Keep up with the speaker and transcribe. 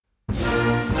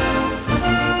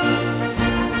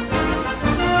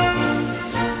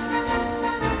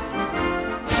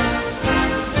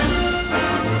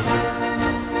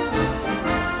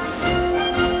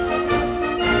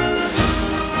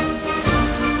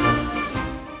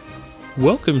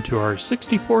Welcome to our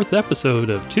 64th episode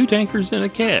of Two Tankers and a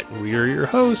Cat. We are your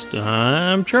host.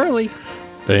 I'm Charlie.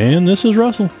 And this is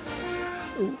Russell.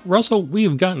 Russell, we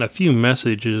have gotten a few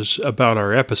messages about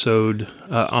our episode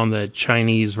on the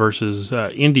Chinese versus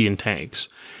Indian tanks.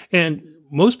 And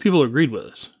most people agreed with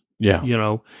us. Yeah. You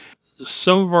know,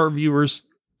 some of our viewers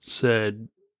said,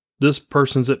 this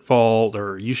person's at fault,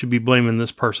 or you should be blaming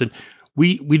this person.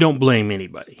 We don't blame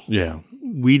anybody. Yeah.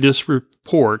 We just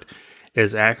report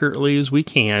as accurately as we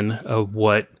can of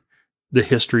what the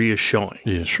history is showing.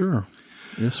 Yeah, sure.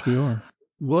 Yes, we are.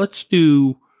 Let's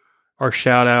do our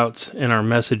shout outs and our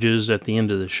messages at the end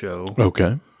of the show. Okay.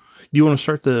 Do you want to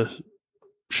start the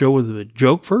show with a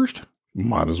joke first?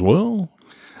 Might as well.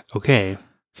 Okay.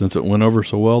 Since it went over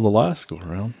so well the last go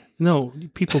around. No,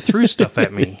 people threw stuff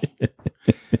at me.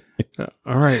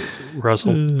 All right,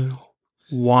 Russell.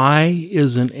 Why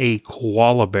isn't a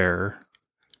koala bear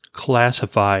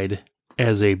classified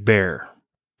as a bear?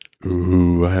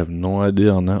 Ooh, I have no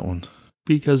idea on that one.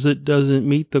 Because it doesn't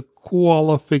meet the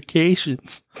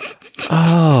qualifications.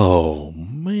 Oh,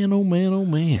 man, oh, man, oh,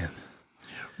 man.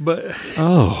 But,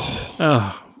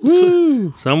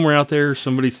 somewhere out there,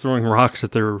 somebody's throwing rocks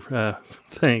at their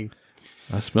thing.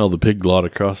 I smell the pig glot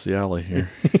across the alley here.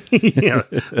 Yeah,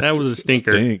 that was a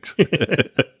stinker. Stinks.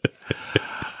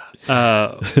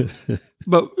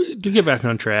 But to get back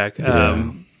on track,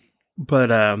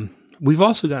 we've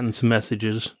also gotten some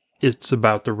messages. It's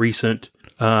about the recent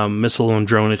missile and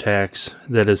drone attacks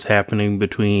that is happening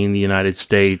between the United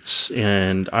States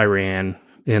and Iran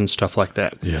and stuff like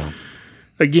that. Yeah.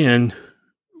 Again,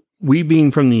 we being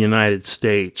from the United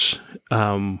States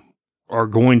are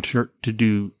going to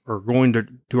do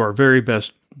our very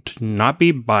best to not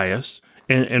be biased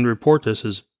and report this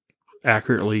as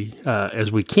accurately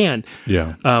as we can.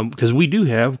 Yeah. Because we do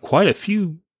have quite a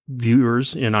few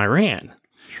viewers in Iran.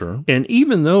 Sure. And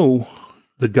even though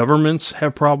the governments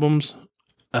have problems,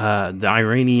 the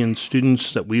Iranian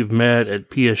students that we've met at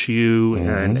PSU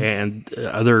and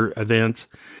other events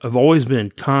have always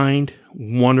been kind,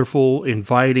 wonderful,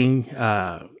 inviting.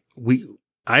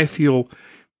 I feel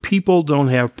people don't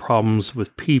have problems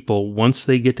with people once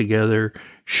they get together,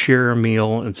 share a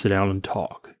meal, and sit down and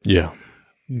talk. Yeah.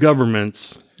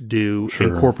 Governments do,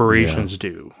 and corporations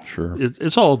do. Sure.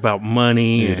 It's all about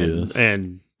money It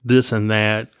and this and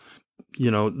that.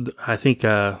 You know, I think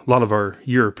a lot of our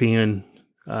European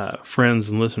friends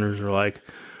and listeners are like,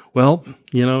 well,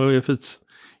 you know, if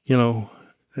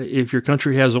your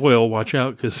country has oil, watch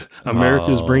out because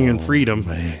America's bringing freedom.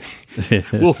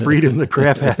 We'll freedom the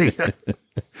crap out of you.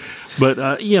 But,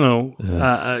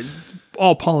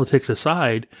 all politics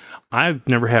aside, I've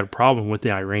never had a problem with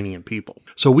the Iranian people.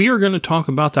 So we are going to talk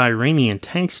about the Iranian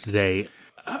tanks today.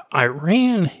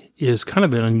 Iran is kind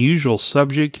of an unusual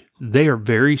subject. They are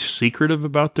very secretive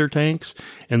about their tanks,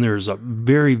 and there's a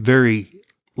very, very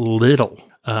little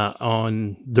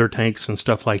on their tanks and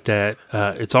stuff like that.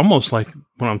 It's almost like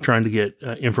when I'm trying to get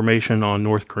information on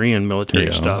North Korean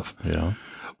military stuff. Yeah.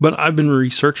 But I've been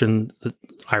researching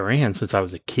Iran since I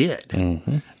was a kid.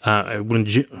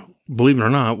 Mm-hmm. Believe it or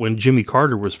not, when Jimmy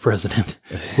Carter was president,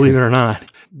 believe it or not,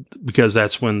 because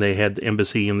that's when they had the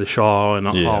embassy and the Shah and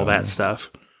all that stuff.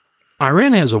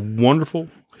 Iran has a wonderful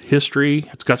history.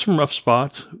 It's got some rough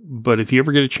spots, but if you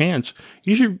ever get a chance,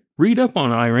 you should read up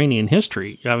on Iranian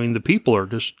history. I mean, the people are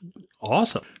just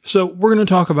awesome. So we're going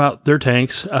to talk about their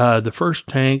tanks. The first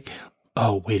tank.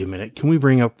 Oh, wait a minute. Can we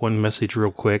bring up one message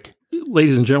real quick?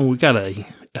 Ladies and gentlemen, we got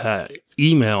a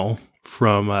email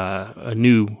from a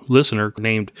new listener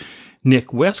named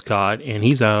Nick Westcott, and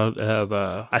he's out of,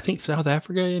 I think, South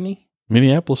Africa, isn't he?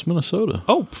 Minneapolis, Minnesota.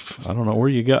 Oh. I don't know where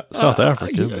you got South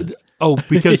Africa.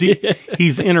 Because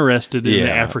he's interested in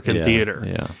the African theater.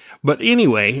 Yeah. But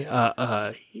anyway,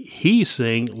 he's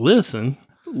saying, listen,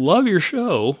 love your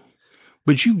show,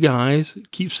 but you guys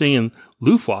keep saying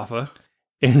Luftwaffe.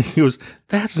 And he goes,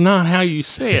 that's not how you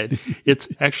say it. It's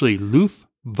actually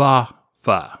Luftwaffe.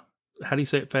 How do you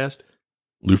say it fast?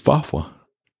 Luftwaffe.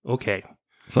 Okay.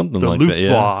 Something like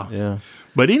that. Yeah.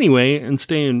 But anyway,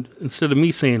 instead of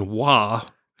me saying wah,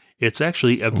 it's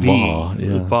actually a V. Va,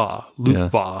 yeah.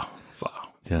 Luftwaffe.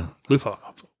 Yeah.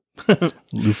 Luftwaffe.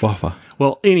 Luftwaffe.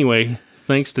 Well, anyway,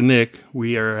 thanks to Nick,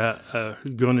 we are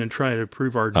going to try to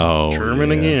prove our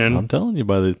German again. I'm telling you,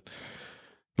 by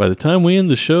the time we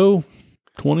end the show,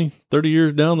 20, 30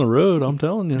 years down the road, I'm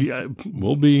telling you,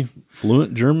 we'll be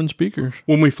fluent German speakers.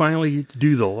 When we finally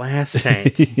do the last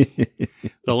tank,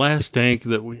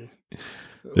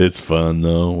 It's fun,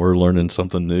 though. We're learning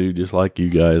something new, just like you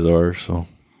guys are. So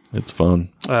It's fun.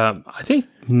 I think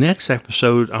next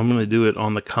episode I'm going to do it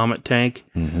on the Comet tank,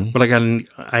 but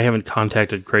I haven't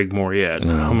contacted Craig Moore yet. I'm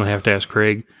going to have to ask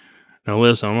Craig. Now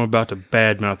listen, I'm about to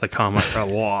badmouth the Comet a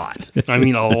lot. I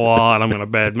mean a lot. I'm going to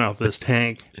badmouth this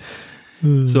tank.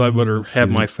 So I better have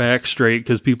my facts straight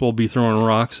because people will be throwing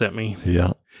rocks at me.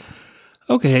 Yeah.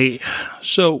 Okay,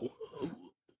 so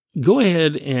go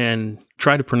ahead and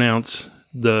try to pronounce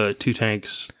the two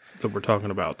tanks that we're talking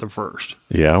about, the first.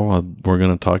 Yeah, well, we're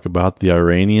going to talk about the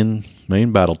Iranian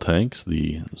main battle tanks,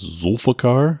 the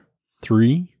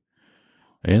ZULFIQAR-3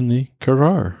 and the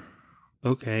Karrar.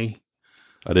 Okay.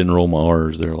 I didn't roll my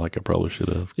R's there like I probably should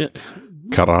have. Yeah.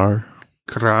 Karrar.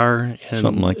 Karrar. And,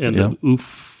 something like that. And the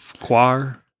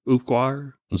ZULFIQAR.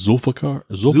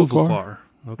 ZULFIQAR.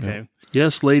 Okay. Yeah.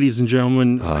 Yes, ladies and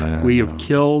gentlemen, we have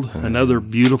killed another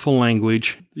beautiful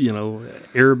language. You know,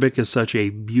 Arabic is such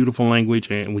a beautiful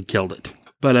language, and we killed it.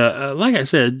 But like I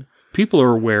said, people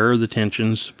are aware of the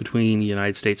tensions between the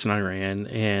United States and Iran,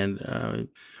 and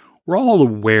we're all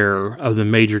aware of the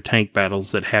major tank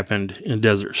battles that happened in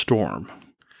Desert Storm.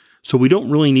 So we don't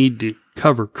really need to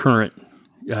cover current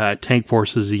tank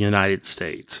forces of the United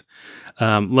States.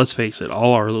 Let's face it,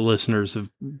 all our listeners have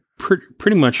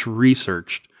pretty much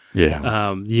researched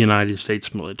the United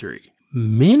States military.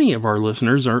 Many of our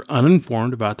listeners are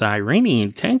uninformed about the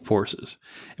Iranian tank forces.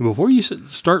 And before you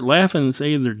start laughing and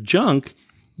saying they're junk,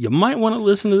 you might want to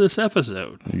listen to this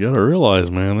episode. You got to realize,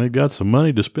 man, they got some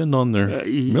money to spend on their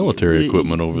military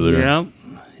equipment over there. Yeah,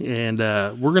 and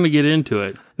we're going to get into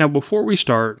it. Now, before we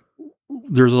start,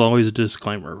 there's always a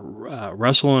disclaimer.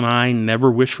 Russell and I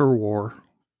never wish for war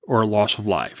or loss of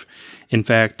life. In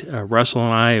fact, Russell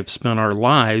and I have spent our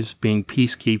lives being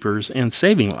peacekeepers and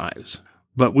saving lives.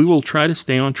 But we will try to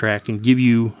stay on track and give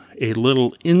you a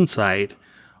little insight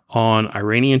on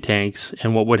Iranian tanks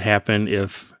and what would happen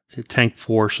if tank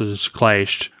forces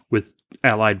clashed with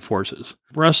Allied forces.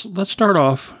 Russ, let's start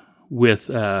off with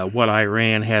what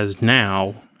Iran has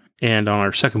now. And on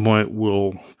our second point,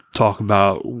 we'll talk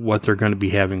about what they're going to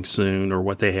be having soon or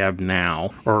what they have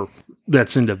now or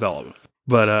that's in development.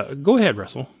 But go ahead,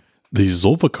 Russell. The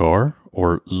ZULFIQAR,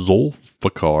 or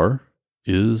ZULFIQAR,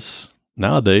 is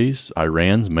nowadays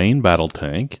Iran's main battle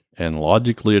tank and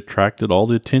logically attracted all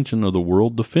the attention of the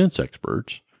world defense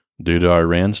experts due to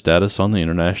Iran's status on the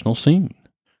international scene.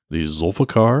 The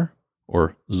ZULFIQAR,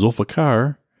 or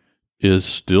ZULFIQAR, is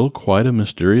still quite a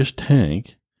mysterious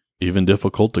tank, even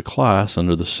difficult to class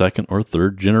under the second or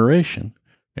third generation,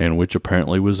 and which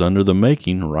apparently was under the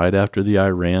making right after the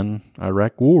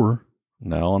Iran-Iraq War,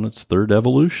 now on its third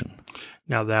evolution.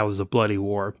 Now, that was a bloody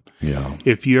war. Yeah.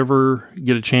 If you ever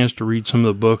get a chance to read some of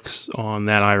the books on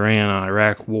that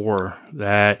Iran-Iraq war,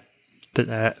 that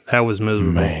was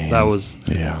miserable. Man.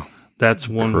 That's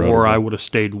one Incredible. war I would have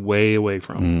stayed way away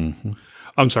from. Mm-hmm.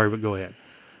 I'm sorry, but go ahead.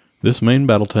 This main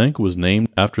battle tank was named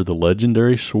after the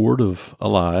legendary sword of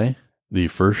Ali, the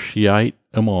first Shiite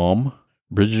Imam.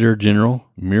 Brigadier General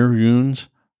Miryun's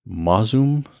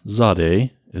Mazumzadeh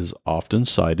is often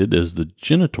cited as the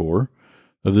genitor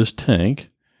of this tank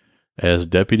as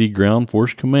Deputy Ground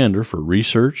Force Commander for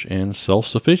Research and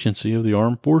Self-Sufficiency of the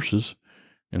Armed Forces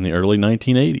in the early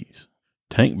 1980s.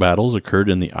 Tank battles occurred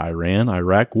in the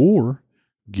Iran-Iraq War,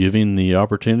 giving the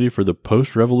opportunity for the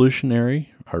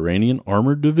post-revolutionary Iranian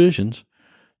armored divisions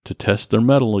to test their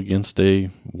mettle against a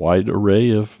wide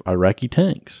array of Iraqi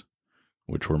tanks,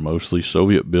 which were mostly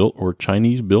Soviet-built or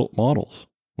Chinese-built models,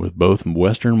 with both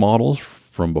Western models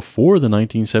from before the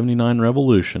 1979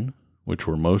 revolution, which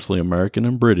were mostly American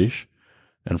and British,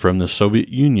 and from the Soviet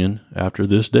Union after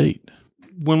this date.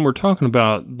 When we're talking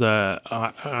about the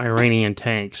Iranian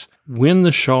tanks, when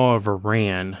the Shah of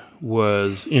Iran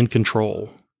was in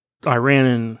control, Iran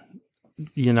and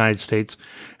the United States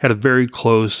had a very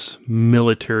close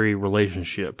military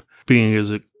relationship, being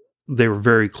as they were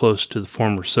very close to the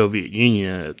former Soviet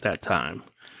Union at that time.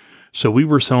 So we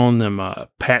were selling them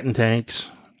Patton tanks,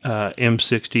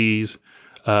 M60s,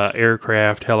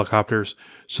 aircraft, helicopters.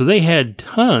 So they had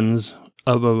tons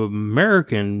of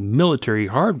American military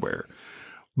hardware.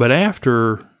 But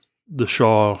after the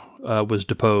Shah was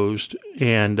deposed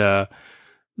and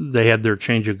they had their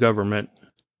change of government,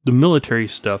 the military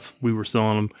stuff we were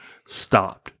selling them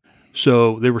stopped.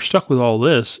 So they were stuck with all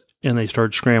this, and they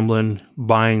started scrambling,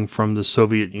 buying from the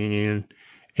Soviet Union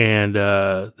and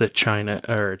the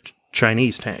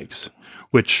Chinese tanks,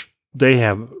 which they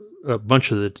have a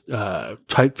bunch of the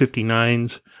Type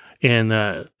 59s, and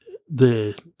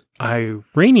the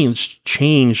Iranians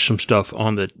changed some stuff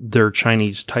on their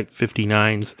Chinese Type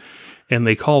 59s, and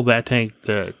they call that tank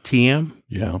the TM.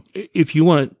 Yeah. If you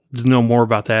want to know more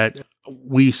about that,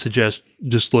 we suggest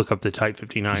just look up the Type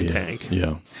 59 Yes. tank.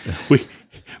 Yeah.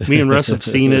 Me and Russ have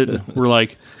seen it. We're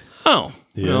like, oh,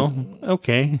 Yeah. well,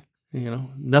 okay.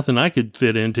 Nothing I could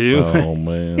fit into. Oh,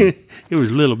 man. It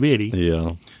was little bitty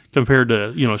Yeah. compared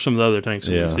to, some of the other tanks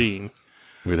that Yeah. we've seen.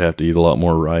 We'd have to eat a lot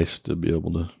more rice to be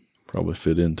able to probably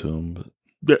fit into them.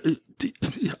 But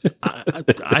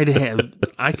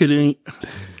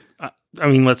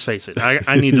Let's face it.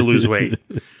 I need to lose weight.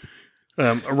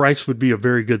 Rice would be a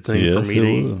very good thing for me to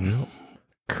eat. Yeah.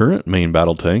 Current main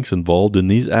battle tanks involved in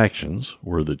these actions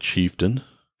were the Chieftain,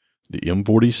 the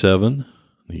M47,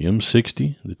 the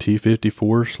M60, the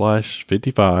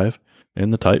T-54/55,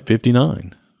 and the Type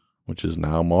 59, which is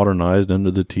now modernized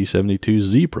under the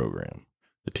T-72Z program.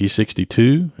 The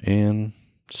T-62 and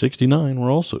 69 were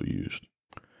also used.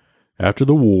 After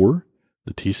the war,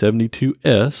 the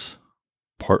T-72S,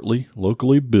 partly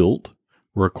locally built,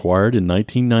 were acquired in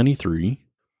 1993.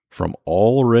 From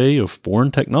all array of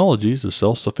foreign technologies, the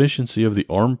self-sufficiency of the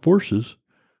armed forces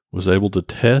was able to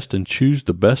test and choose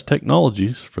the best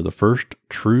technologies for the first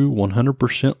true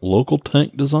 100% local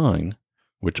tank design,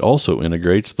 which also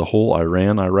integrates the whole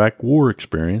Iran-Iraq war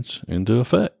experience into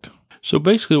effect. So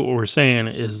basically what we're saying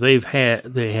is they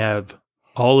have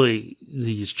all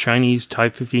these Chinese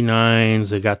Type 59s,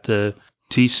 they got the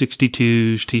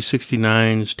T-62s,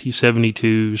 T-69s,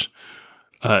 T-72s,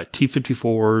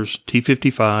 T-54s,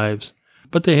 T-55s,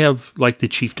 but they have like the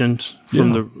Chieftains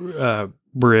from the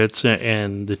Brits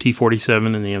and the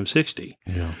T-47 and the M60.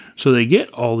 Yeah. So they get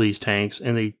all these tanks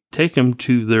and they take them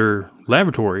to their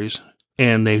laboratories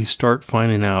and they start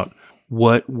finding out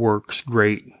what works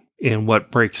great and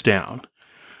what breaks down.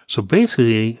 So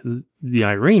basically, the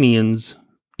Iranians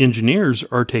engineers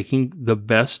are taking the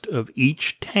best of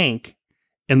each tank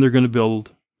and they're going to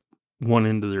build one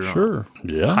into their own. Sure.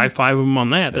 Yeah. High five them on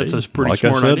that. That's a pretty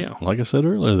smart idea. Like I said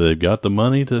earlier, they've got the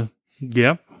money to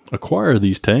acquire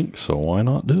these tanks, so why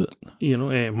not do it?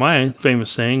 And my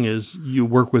famous saying is you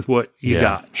work with what you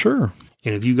got. Sure.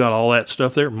 And if you got all that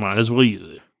stuff there, might as well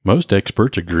use it. Most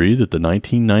experts agree that the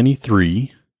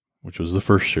 1993, which was the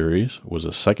first series, was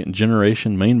a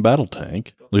second-generation main battle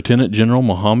tank. Lieutenant General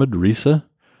Mohammad Reza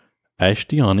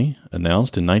Ashtiani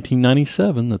announced in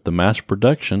 1997 that the mass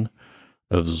production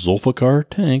of ZULFIQAR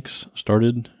tanks,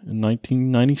 started in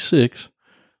 1996,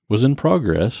 was in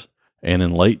progress, and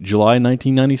in late July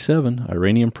 1997,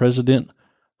 Iranian President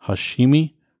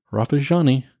Hashemi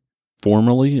Rafsanjani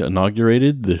formally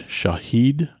inaugurated the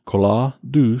Shahid Kolah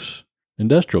Dus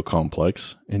industrial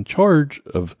complex in charge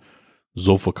of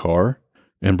ZULFIQAR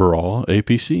and Baral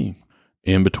APC.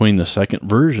 In between, the second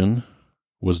version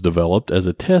was developed as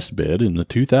a test bed in the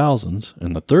 2000s,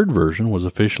 and the third version was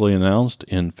officially announced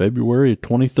in February of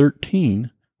 2013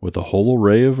 with a whole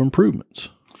array of improvements.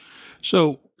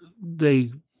 So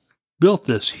they built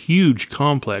this huge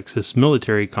complex, this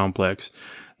military complex,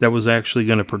 that was actually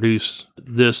going to produce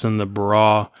this and the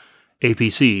Baral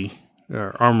APC,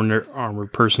 or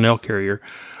Armored Personnel Carrier,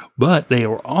 but they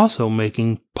were also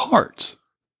making parts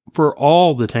for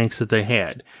all the tanks that they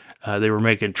had. They were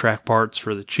making track parts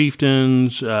for the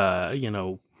Chieftains,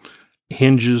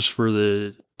 hinges for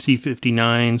the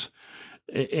T-59s,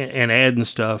 and adding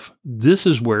stuff. This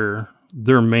is where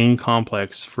their main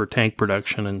complex for tank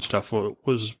production and stuff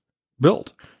was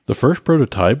built. The first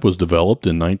prototype was developed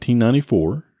in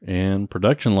 1994, and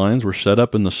production lines were set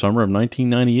up in the summer of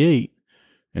 1998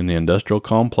 in the industrial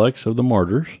complex of the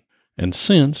Martyrs, and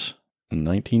since, in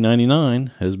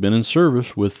 1999, has been in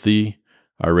service with the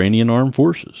Iranian Armed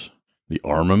Forces. The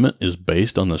armament is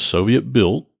based on the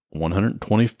Soviet-built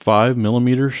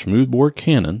 125mm smoothbore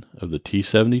cannon of the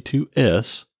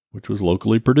T-72S, which was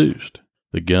locally produced.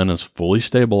 The gun is fully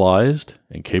stabilized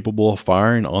and capable of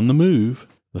firing on the move.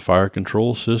 The fire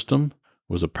control system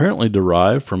was apparently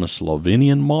derived from a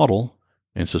Slovenian model,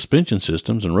 and suspension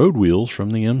systems and road wheels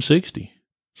from the M60.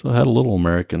 So it had a little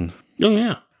American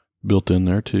built in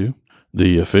there too.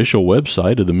 The official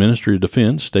website of the Ministry of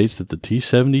Defense states that the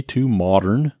T-72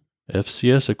 modern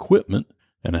FCS equipment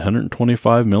and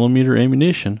 125mm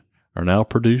ammunition are now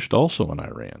produced also in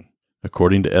Iran.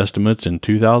 According to estimates in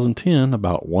 2010,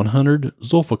 about 100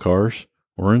 ZULFIQARs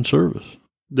were in service.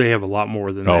 They have a lot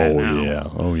more than that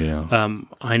now. Oh, yeah.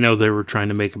 I know they were trying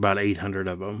to make about 800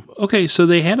 of them. Okay, so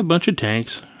they had a bunch of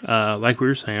tanks, like we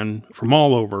were saying, from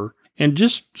all over, and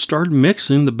just started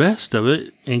mixing the best of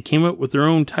it and came up with their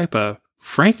own type of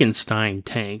Frankenstein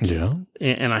tank. Yeah.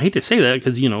 And I hate to say that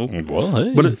because, well,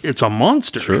 hey. But it's a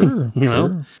monster. Sure.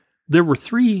 Sure. There were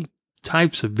 3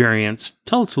 types of variants.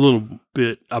 Tell us a little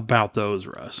bit about those,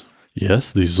 Russ.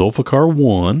 Yes, the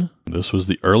ZULFIQAR-1. This was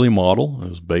the early model. It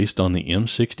was based on the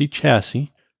M60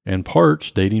 chassis and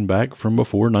parts dating back from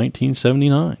before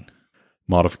 1979.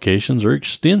 Modifications are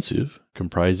extensive,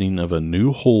 comprising of a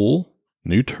new hull,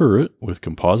 new turret with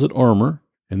composite armor,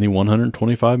 and the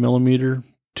 125mm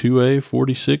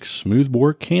 2A46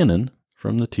 smoothbore cannon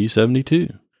from the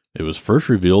T-72. It was first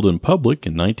revealed in public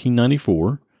in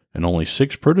 1994, and only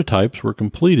 6 prototypes were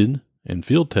completed and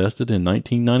field tested in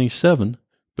 1997,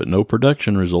 but no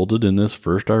production resulted in this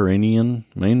first Iranian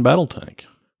main battle tank.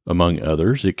 Among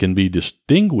others, it can be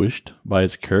distinguished by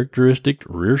its characteristic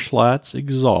rear slats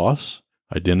exhausts,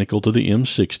 identical to the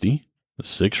M60, the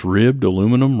 6-ribbed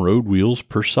aluminum road wheels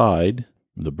per side,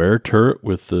 the bare turret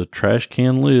with the trash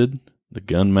can lid, the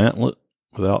gun mantlet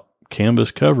without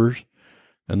canvas covers,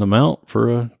 and the mount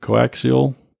for a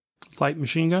coaxial light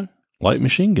machine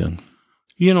gun.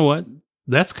 You know what?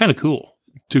 That's kind of cool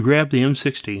to grab the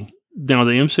M60. Now,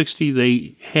 the M60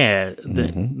 they had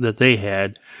that they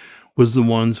had was the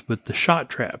ones with the shot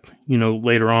trap.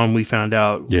 Later on we found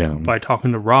out by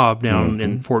talking to Rob down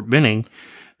in Fort Benning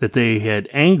that they had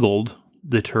angled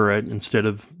the turret instead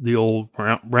of the old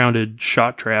rounded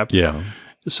shot trap. Yeah.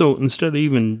 So instead of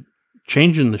even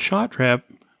changing the shot trap,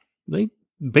 they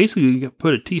basically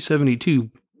put a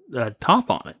T-72 top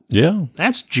on it. Yeah.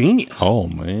 That's genius. Oh,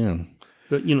 man.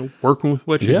 But, working with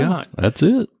what you got. That's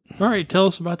it. All right, tell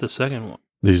us about the second one.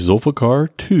 The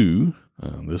ZULFIQAR-3.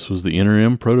 This was the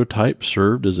interim prototype,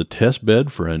 served as a test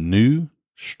bed for a new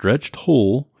stretched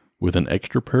hull with an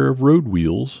extra pair of road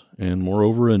wheels and,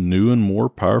 moreover, a new and more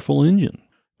powerful engine.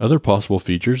 Other possible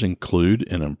features include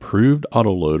an improved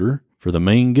autoloader for the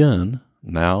main gun,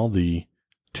 now the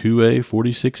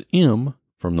 2A46M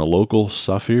from the local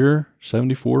Safir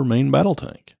 74 main battle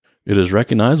tank. It is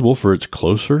recognizable for its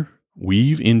closer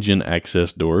weave engine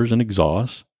access doors and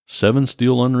exhausts, 7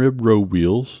 steel unribbed road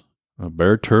wheels, a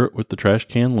bare turret with the trash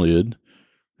can lid,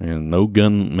 and no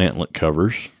gun mantlet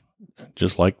covers,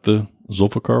 just like the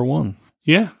ZULFIQAR-1.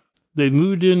 Yeah, they've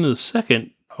moved into the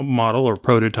second model or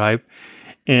prototype,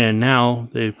 and now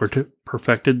they've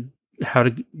perfected how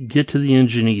to get to the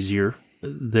engine easier.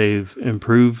 They've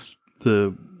improved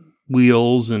the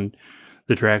wheels and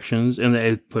the tractions, and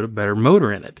they've put a better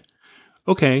motor in it.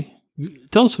 Okay,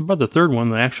 tell us about the third one,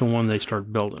 the actual one they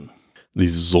started building. The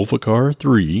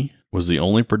ZULFIQAR-3 was the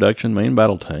only production main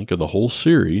battle tank of the whole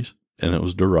series, and it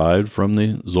was derived from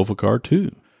the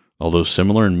ZULFIQAR-2. Although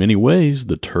similar in many ways,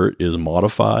 the turret is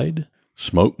modified,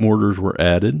 smoke mortars were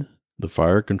added, the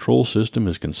fire control system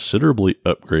is considerably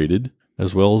upgraded,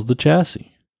 as well as the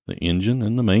chassis, the engine,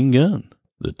 and the main gun.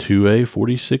 The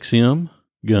 2A46M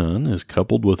gun is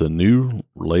coupled with a new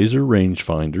laser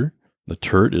rangefinder, the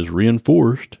turret is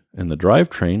reinforced, and the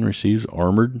drivetrain receives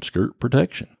armored skirt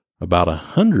protection. About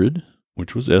 100,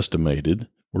 which was estimated,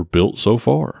 were built so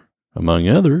far. Among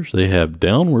others, they have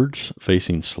downwards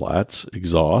facing slats,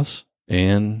 exhausts,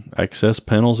 and access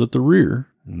panels at the rear,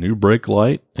 new brake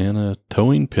light, and a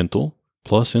towing pintle,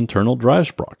 plus internal drive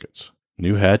sprockets,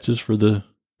 new hatches for the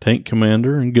tank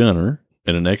commander and gunner,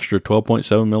 and an extra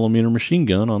 12.7mm machine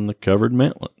gun on the covered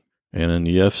mantlet, and an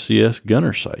EFCS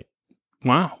gunner sight.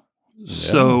 Wow.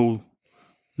 Yeah. So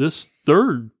this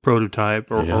third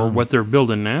prototype, or what they're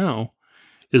building now,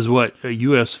 is what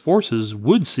U.S. forces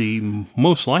would see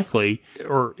most likely,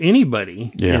 or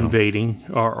anybody invading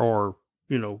or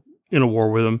in a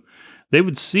war with them, they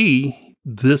would see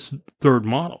this third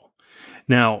model.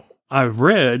 Now, I've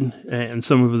read, and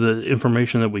some of the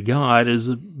information that we got is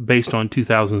based on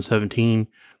 2017,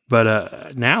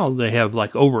 but now they have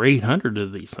like over 800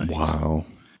 of these things. Wow.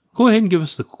 Go ahead and give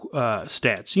us the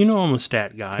stats. I'm a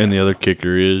stat guy. And the other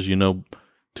kicker is,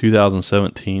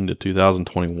 2017 to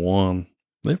 2021,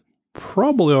 they've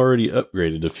probably already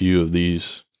upgraded a few of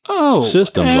these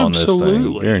systems on this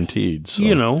thing, guaranteed.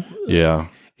 So, yeah.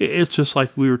 It's just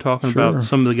like we were talking about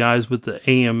some of the guys with the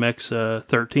AMX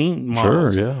 13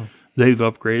 models. Sure, yeah. They've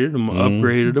upgraded them,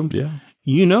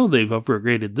 Yeah. They've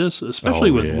upgraded this,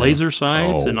 especially with laser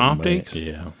sights and optics. Man.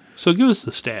 Yeah. So give us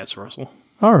the stats, Russell.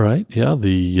 All right. Yeah,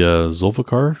 the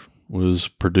ZULFIQAR was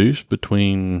produced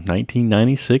between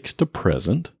 1996 to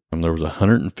present. And there was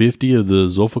 150 of the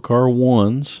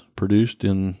ZULFIQAR-1s produced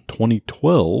in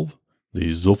 2012.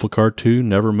 The ZULFIQAR-2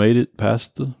 never made it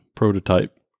past the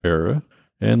prototype era.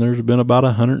 And there's been about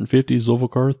 150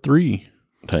 ZULFIQAR-3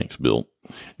 tanks built.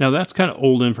 Now, that's kind of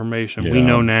old information. We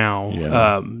know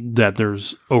now that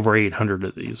there's over 800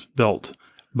 of these built.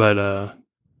 But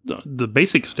the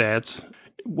basic stats,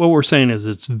 what we're saying is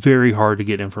it's very hard to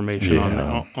get information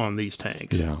on these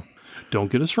tanks. Yeah.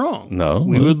 Don't get us wrong. No.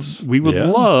 We would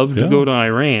love to go to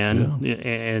Iran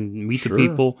and meet the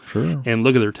people and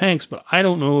look at their tanks, but I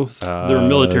don't know if their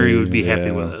military would be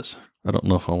happy with us. I don't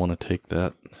know if I want to take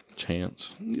that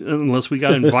chance. Unless we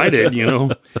got invited,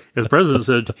 if the president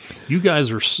said, "You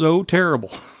guys are so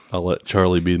terrible." I'll let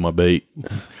Charlie be my bait.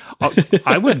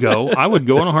 I would go. I would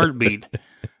go in a heartbeat.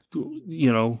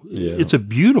 It's a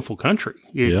beautiful country.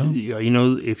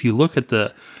 If you look at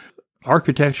the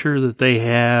architecture that they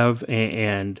have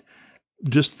and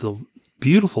just the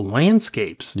beautiful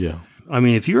landscapes. Yeah. I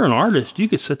mean, if you're an artist, you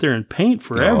could sit there and paint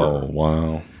forever. Oh,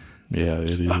 wow. Yeah,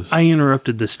 it is. I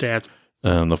interrupted the stats.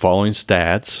 The following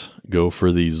stats go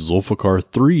for the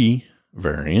ZULFIQAR-3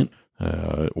 variant.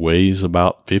 It weighs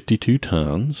about 52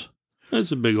 tons.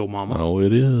 That's a big old mama. Oh,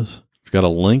 it is. It's got a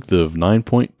length of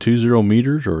 9.20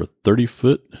 meters or 30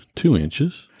 foot 2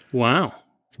 inches. Wow.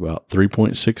 It's about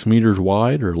 3.6 meters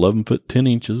wide or 11 foot 10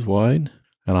 inches wide.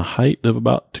 And a height of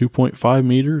about 2.5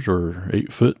 meters or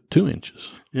 8 foot 2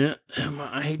 inches. Yeah,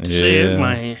 I hate to say it,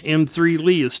 my M3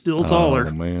 Lee is still taller.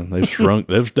 Oh, man. They've shrunk.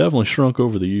 They've definitely shrunk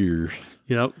over the years.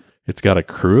 Yep. It's got a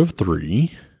crew of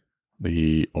 3.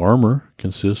 The armor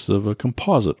consists of a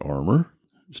composite armor.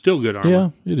 Still good armor.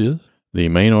 Yeah, it is. The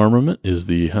main armament is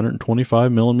the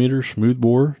 125 millimeter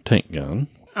smoothbore tank gun.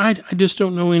 I just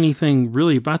don't know anything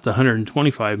really about the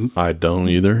 125. I don't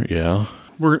either, yeah.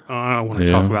 I want to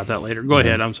talk about that later. Go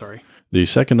ahead, I'm sorry. The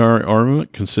secondary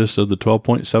armament consists of the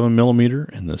 12.7 millimeter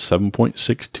and the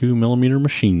 7.62 millimeter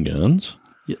machine guns.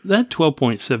 Yeah, that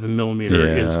 12.7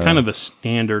 millimeter is kind of a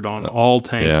standard on all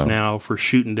tanks now for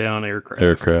shooting down aircraft.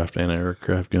 Aircraft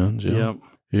guns, yeah. Yep.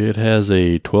 It has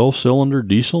a 12-cylinder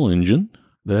diesel engine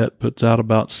that puts out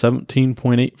about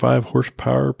 17.85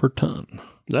 horsepower per ton.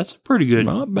 That's a pretty good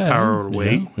Not bad. power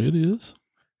weight. Yeah, it is.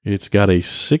 It's got a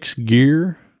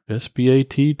 6-gear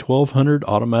SPAT 1200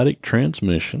 automatic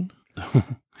transmission.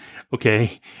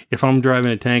 Okay, if I'm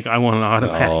driving a tank, I want an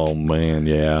automatic. Oh, man,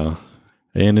 yeah.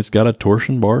 And it's got a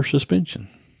torsion bar suspension.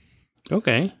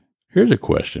 Okay. Here's a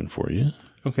question for you.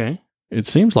 Okay. It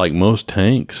seems like most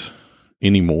tanks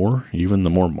anymore, even the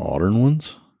more modern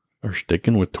ones, are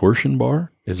sticking with torsion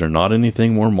bar. Is there not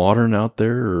anything more modern out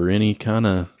there or any kind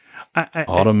of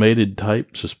automated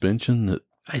type suspension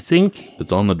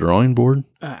that's on the drawing board?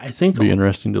 I think it'd be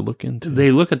interesting to look into.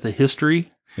 They look at the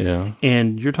history. Yeah.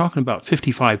 And you're talking about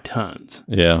 55 tons.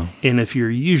 Yeah. And if you're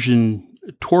using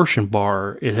torsion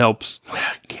bar, it helps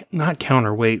not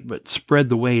counterweight, but spread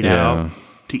the weight out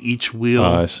to each wheel.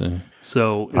 I see.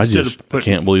 So I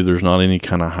can't believe there's not any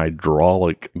kind of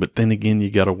hydraulic, but then again, you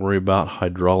got to worry about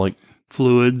hydraulic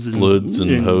fluids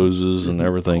and hoses and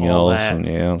everything else. That.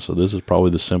 And so this is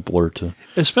probably the simpler to.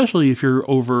 Especially if you're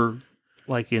over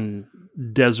like in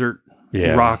desert,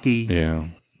 rocky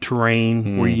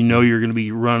terrain where you're going to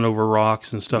be running over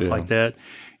rocks and stuff like that.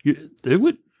 It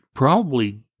would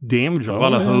probably damage a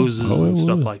lot of hoses and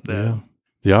stuff like that. Yeah.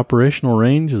 The operational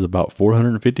range is about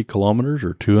 450 kilometers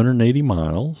or 280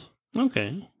 miles.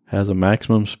 Okay. Has a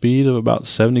maximum speed of about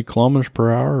 70 kilometers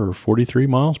per hour or 43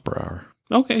 miles per hour.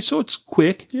 Okay, so it's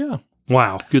quick. Yeah.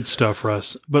 Wow, good stuff,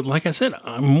 Russ. But like I said,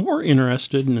 I'm more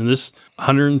interested in this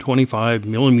 125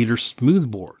 millimeter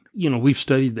smoothbore. We've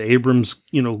studied the Abrams,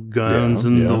 guns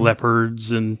and the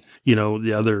Leopards and,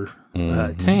 the other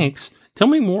tanks. Tell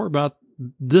me more about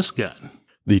this gun.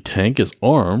 The tank is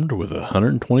armed with a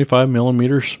 125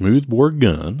 millimeter smoothbore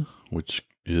gun, which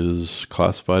is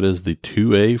classified as the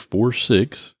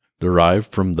 2A46,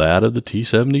 derived from that of the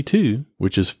T-72,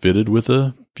 which is fitted with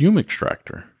a fume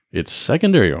extractor. Its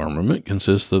secondary armament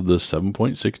consists of the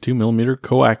 7.62 millimeter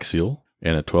coaxial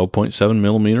and a 12.7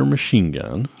 millimeter machine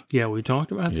gun. Yeah, we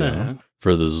talked about that.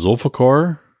 For the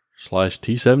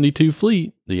ZULFIQAR/T-72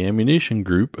 fleet, the ammunition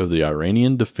group of the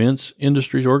Iranian Defense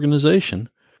Industries Organization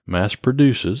mass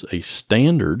produces a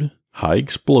standard high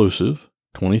explosive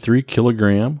 23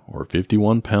 kilogram or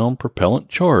 51 pound propellant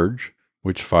charge,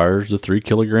 which fires the 3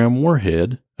 kilogram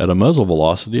warhead at a muzzle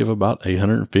velocity of about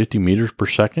 850 meters per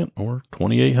second or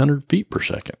 2,800 feet per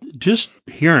second. Just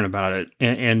hearing about it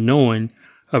and knowing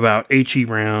about HE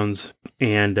rounds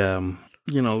and,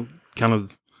 kind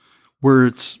of where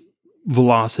its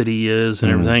velocity is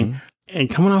and everything, and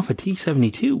coming off a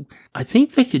T-72, I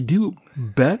think they could do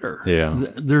better. Yeah.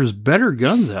 There's better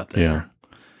guns out there. Yeah.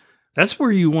 That's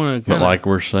where you want to But like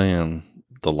we're saying,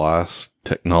 the last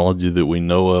technology that we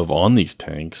know of on these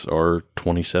tanks are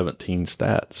 2017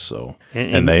 stats. So,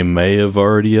 and they may have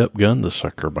already upgunned the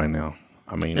sucker by now.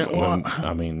 I'm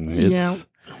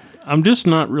just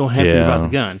not real happy about the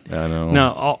gun. I know.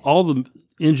 Now, all the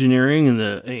engineering and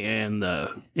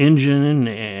the engine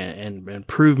and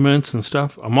improvements and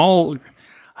stuff, I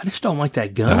just don't like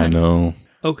that gun. I know.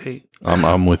 Okay.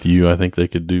 I'm with you. I think they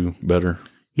could do better.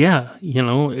 Yeah,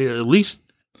 at least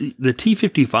the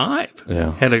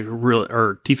T-55 had a real,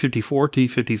 or T-54,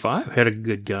 T-55 had a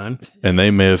good gun. And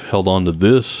they may have held on to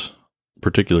this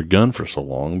particular gun for so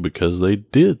long because they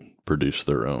did produce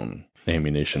their own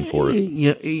ammunition for it.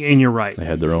 Yeah, and you're right. They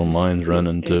had their own lines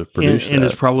running to produce and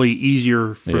it's probably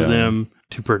easier for them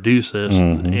to produce this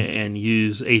and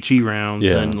use HE rounds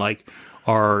than like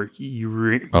our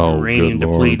uranium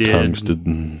depleted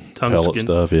tungsten pellet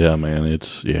stuff. Yeah, man,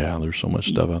 there's so much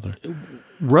stuff out there.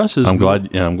 I'm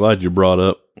glad you brought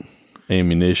up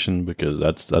ammunition because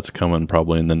that's coming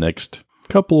probably in the next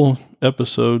couple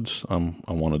episodes. I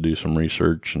want to do some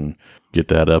research and get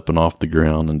that up and off the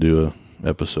ground and do a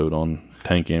episode on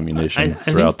tank ammunition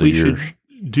throughout the years.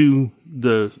 Should do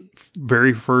the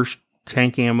very first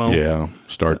tank ammo. Yeah,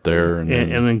 start there and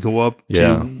then go up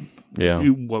to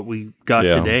what we got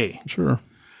today. Sure.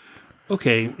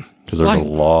 Okay. Because there's a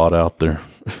lot out there.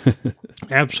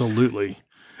 Absolutely.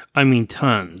 I mean,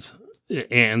 tons.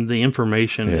 And the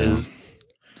information is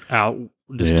out,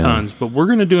 just tons. But we're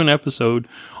going to do an episode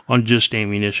on just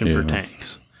ammunition for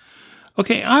tanks.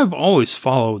 Okay, I've always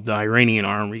followed the Iranian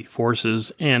army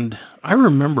forces, and I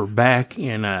remember back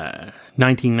in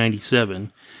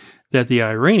 1997 that the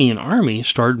Iranian army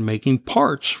started making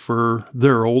parts for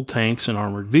their old tanks and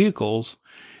armored vehicles,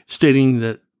 stating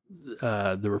that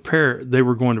they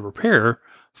were going to repair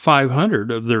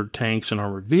 500 of their tanks and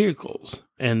armored vehicles,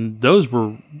 and those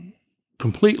were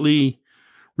completely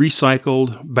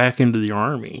recycled back into the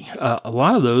army. A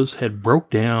lot of those had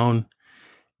broke down,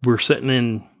 were sitting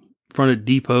in front of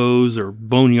depots or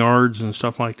boneyards and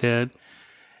stuff like that,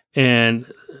 and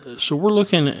so we're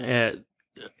looking at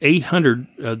 800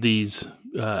 of these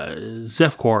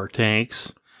ZULFIQAR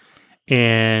tanks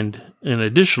and an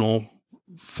additional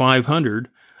 500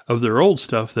 of their old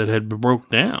stuff that had been broke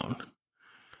down.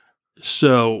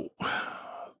 So,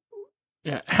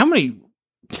 how many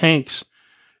tanks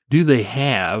do they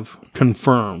have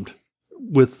confirmed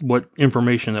with what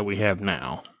information that we have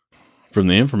now? From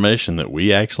the information that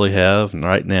we actually have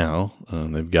right now,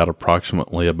 they've got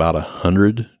approximately about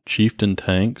 100 Chieftain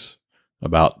tanks,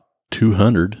 about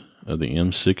 200 of the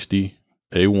M60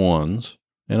 A1s,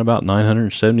 and about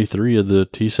 973 of the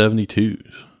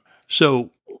T72s. So,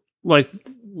 like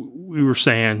we were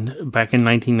saying, back in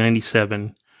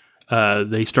 1997,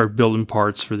 they started building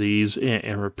parts for these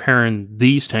and repairing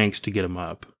these tanks to get them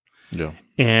up. Yeah.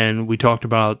 And we talked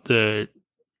about the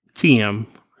TM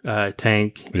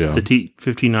tank, the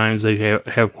T-59s,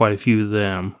 they have quite a few of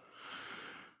them.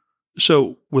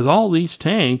 So with all these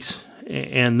tanks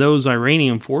and those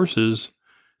Iranian forces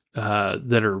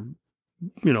that are,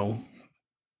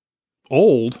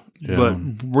 old, but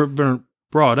been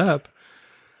brought up,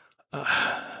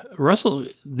 Russell,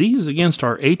 these against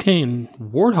our A-10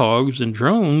 Warthogs and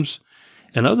drones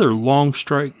and other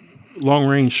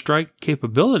long-range strike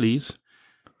capabilities,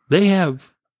 they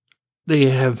have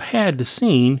had to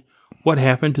see what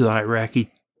happened to the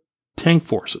Iraqi tank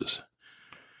forces.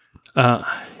 They're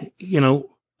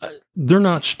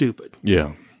not stupid.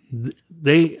 Yeah.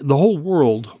 The whole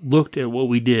world looked at what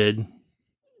we did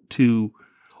to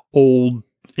old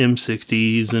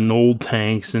M60s and old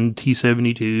tanks and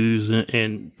T-72s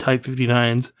and Type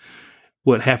 59s,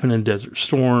 what happened in Desert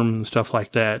Storm and stuff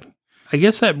like that. I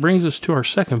guess that brings us to our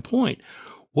second point.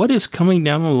 What is coming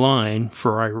down the line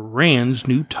for Iran's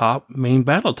new top main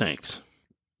battle tanks?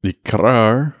 The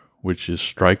Karrar, which is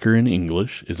Striker in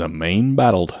English, is a main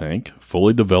battle tank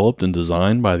fully developed and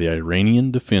designed by the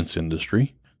Iranian defense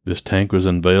industry. This tank was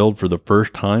unveiled for the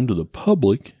first time to the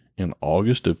public in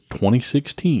August of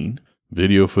 2016.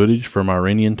 Video footage from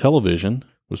Iranian television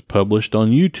was published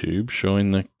on YouTube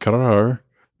showing the Karrar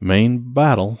main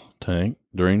battle tank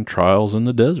during trials in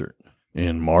the desert.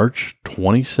 In March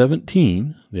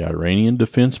 2017, the Iranian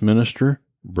Defense Minister,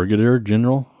 Brigadier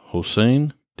General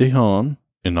Hossein Dehan,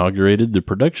 inaugurated the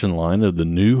production line of the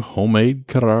new homemade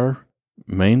Karrar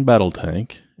main battle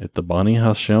tank at the Bani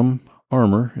Hashem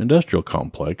Armor Industrial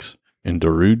Complex in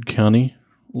Darood County,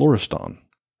 Loristan.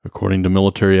 According to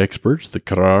military experts, the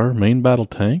Karrar main battle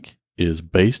tank is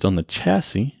based on the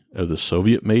chassis of the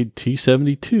Soviet-made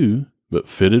T-72, but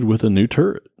fitted with a new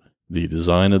turret. The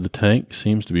design of the tank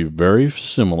seems to be very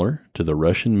similar to the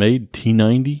Russian-made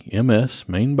T-90 MS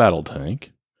main battle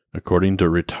tank. According to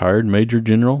retired Major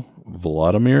General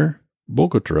Vladimir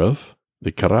Bokotrov,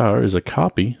 the Karrar is a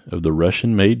copy of the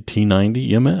Russian-made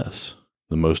T-90 MS,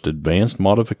 the most advanced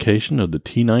modification of the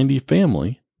T-90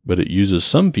 family, but it uses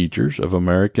some features of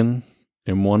American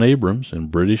M1 Abrams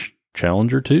and British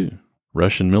Challenger 2.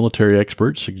 Russian military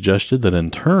experts suggested that in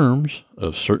terms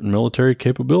of certain military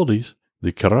capabilities,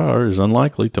 the Karrar is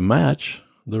unlikely to match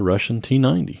the Russian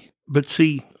T-90. But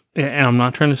see, and I'm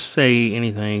not trying to say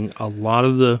anything, a lot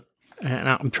of the, and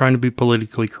I'm trying to be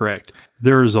politically correct,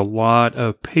 there is a lot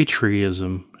of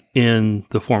patriotism in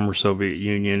the former Soviet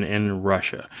Union and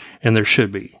Russia, and there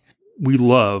should be. We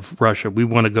love Russia. We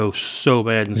want to go so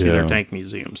bad and see their tank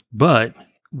museums. But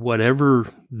whatever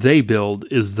they build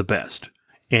is the best.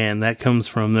 And that comes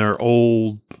from their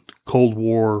old Cold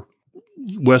War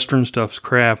Western stuff's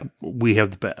crap. We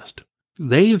have the best.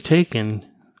 They have taken,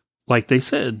 like they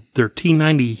said, their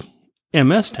T-90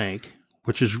 MS tank,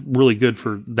 which is really good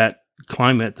for that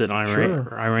climate that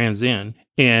Iran's in,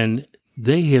 and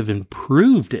they have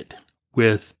improved it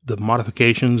with the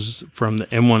modifications from the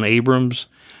M1 Abrams,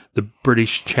 the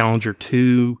British Challenger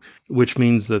 2, which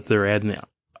means that they're adding the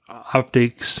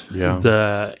optics,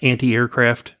 the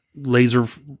anti-aircraft laser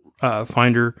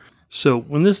finder. So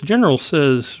when this general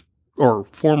says, or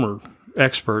former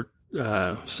expert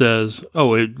says,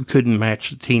 oh, it couldn't match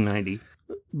the T-90,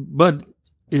 but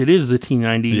it is the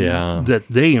T-90 that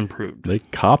they improved. They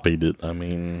copied it. I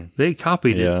mean, they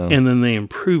copied it, and then they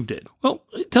improved it. Well,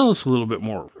 tell us a little bit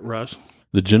more, Russ.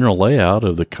 The general layout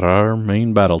of the Karrar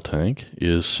main battle tank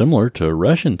is similar to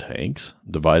Russian tanks,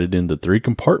 divided into 3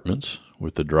 compartments,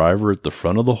 with the driver at the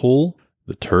front of the hull,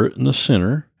 the turret in the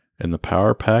center, and the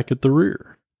power pack at the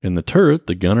rear. In the turret,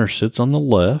 the gunner sits on the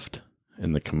left,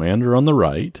 and the commander on the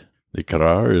right. The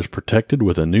Karrar is protected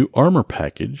with a new armor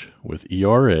package with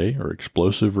ERA, or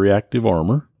explosive reactive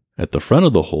armor, at the front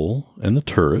of the hull and the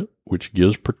turret, which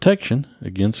gives protection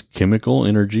against chemical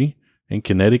energy and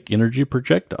kinetic energy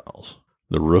projectiles.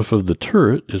 The roof of the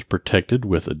turret is protected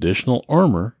with additional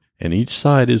armor, and each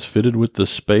side is fitted with the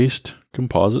spaced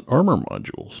composite armor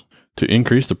modules. To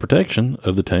increase the protection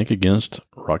of the tank against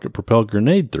rocket-propelled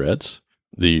grenade threats,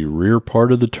 the rear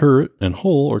part of the turret and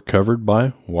hull are covered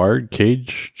by wired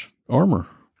caged armor.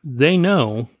 They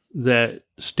know that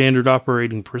standard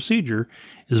operating procedure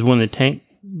is when the tank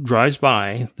drives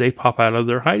by, they pop out of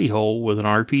their hidey hole with an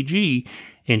RPG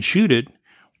and shoot it,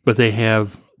 but they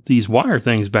have these wire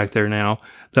things back there now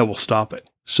that will stop it.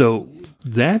 So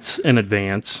that's an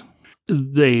advance.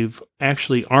 They've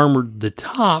actually armored the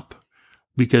top,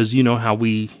 because you know how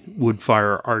we would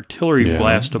fire artillery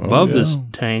blast above this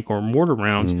tank or mortar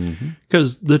rounds,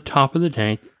 because the top of the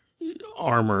tank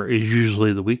armor is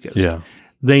usually the weakest.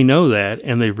 They know that,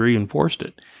 and they've reinforced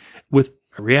it. With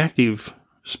reactive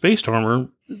spaced armor,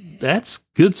 that's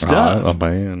good stuff. Oh,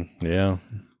 man. Yeah.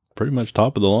 Pretty much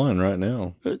top of the line right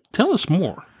now. Tell us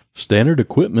more. Standard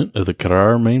equipment of the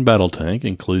Karrar main battle tank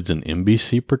includes an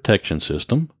NBC protection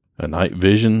system, a night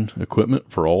vision equipment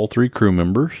for all 3 crew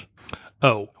members.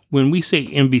 Oh, when we say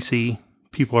NBC,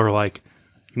 people are like,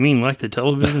 you mean like the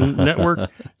television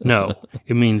network? No,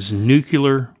 it means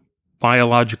nuclear,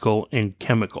 biological, and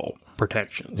chemical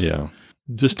protections. Yeah.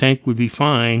 This tank would be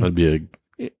fine. That'd be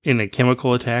in a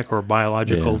chemical attack or a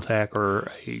biological attack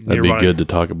or a That'd be good to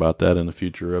talk about that in a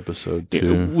future episode,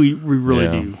 too. We really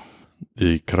do.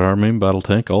 The Karrar main battle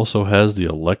tank also has the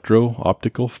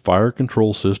electro-optical fire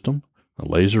control system, a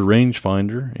laser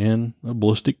rangefinder, and a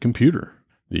ballistic computer.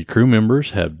 The crew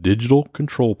members have digital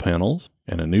control panels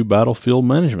and a new battlefield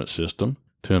management system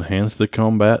to enhance the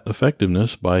combat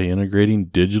effectiveness by integrating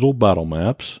digital battle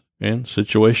maps and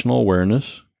situational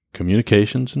awareness,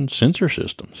 communications, and sensor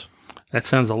systems. That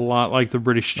sounds a lot like the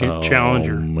British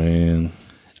Challenger. Oh, man.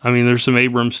 I mean, there's some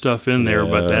Abrams stuff in there,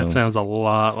 but that sounds a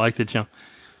lot like the Challenger.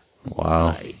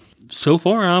 Wow. So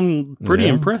far, I'm pretty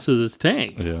impressed with this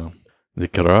tank. Yeah. The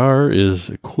Karrar is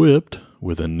equipped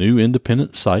with a new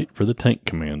independent sight for the tank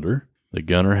commander. The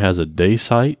gunner has a day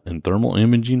sight and thermal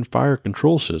imaging fire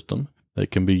control system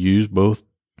that can be used both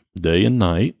day and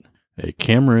night. A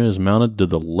camera is mounted to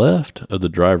the left of the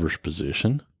driver's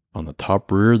position. On the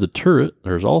top rear of the turret,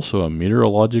 there's also a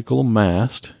meteorological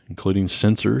mast, including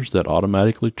sensors that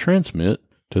automatically transmit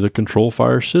to the control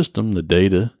fire system the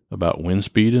data about wind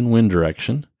speed and wind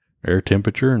direction, air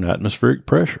temperature, and atmospheric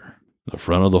pressure. The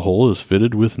front of the hull is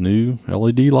fitted with new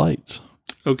LED lights.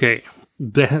 Okay,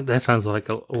 that sounds like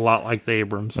a lot like the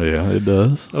Abrams. Yeah, it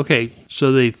does. Okay,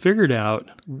 so they figured out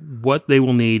what they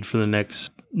will need for the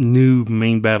next new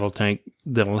main battle tank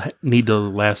that'll need to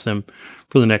last them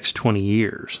for the next 20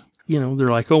 years. You know, they're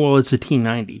like, oh, well, it's a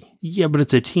T-90. Yeah, but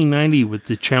it's a T-90 with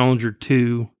the Challenger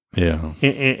 2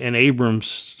 and Abrams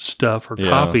stuff or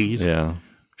copies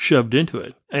shoved into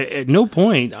it. At no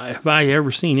point have I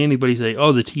ever seen anybody say,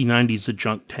 oh, the T-90 is a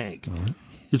junk tank. Mm-hmm.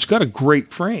 It's got a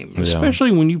great frame,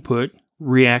 especially when you put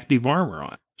reactive armor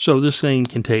on it. So this thing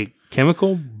can take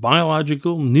chemical,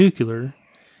 biological, nuclear.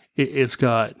 It's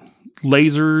got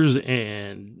lasers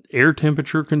and air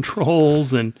temperature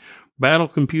controls and battle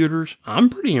computers. I'm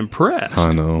pretty impressed.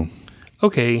 I know.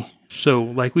 Okay, so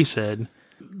like we said,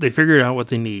 they figured out what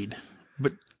they need.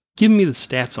 But give me the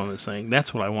stats on this thing.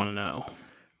 That's what I want to know.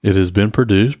 It has been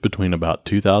produced between about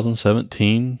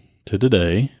 2017 to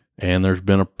today, and there's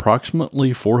been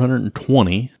approximately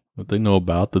 420 that they know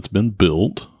about that's been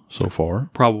built so far.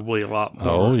 Probably a lot more.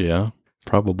 Oh, yeah.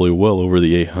 Probably well over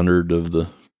the 800 of the,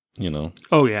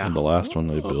 Oh, yeah. the last one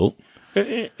they built.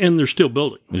 And they're still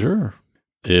building. Sure.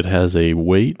 It has a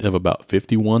weight of about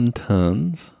 51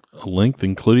 tons, a length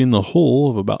including the hull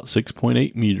of about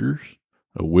 6.8 meters,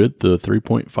 a width of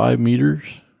 3.5 meters,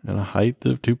 and a height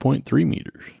of 2.3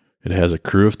 meters. It has a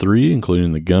crew of 3,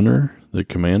 including the gunner, the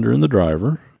commander, and the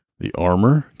driver. The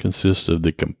armor consists of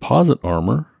the composite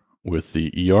armor with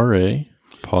the ERA,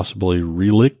 possibly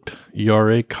relict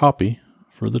ERA copy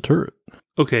for the turret.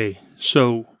 Okay,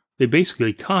 so they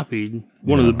basically copied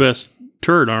one of the best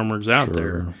turret armors out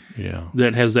there. Yeah.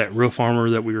 That has that roof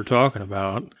armor that we were talking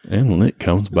about. And it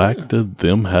comes back to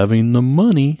them having the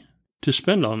money to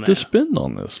spend on that. To spend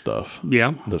on this stuff.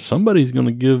 Yeah. That somebody's going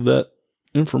to give that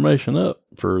information up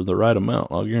for the right amount,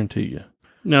 I'll guarantee you.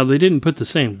 Now, they didn't put the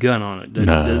same gun on it, did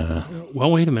nah. they? Well,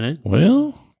 wait a minute.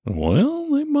 Well,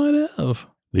 they might have.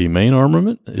 The main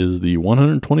armament is the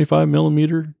 125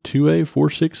 millimeter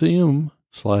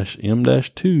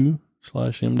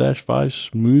 2A460M/M-2/M-5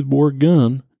 smoothbore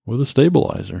gun with a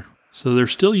stabilizer. So they're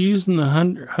still using the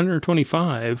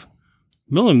 125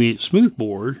 millimeter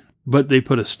smoothbore, but they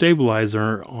put a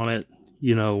stabilizer on it,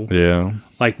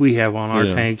 like we have on our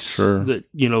tanks that,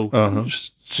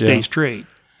 stay straight.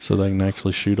 So they can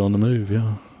actually shoot on the move,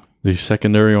 yeah. The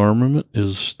secondary armament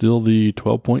is still the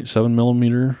 12.7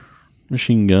 millimeter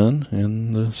machine gun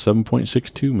and the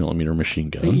 7.62 millimeter machine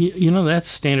gun. That's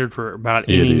standard for about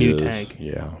any new tank.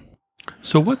 Yeah.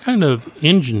 So what kind of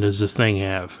engine does this thing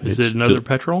have? Is it another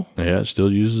petrol? Yeah, it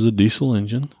still uses a diesel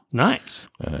engine. Nice.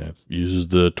 It uses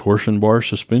the torsion bar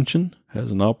suspension,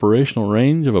 has an operational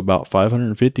range of about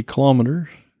 550 kilometers.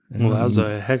 Well, that was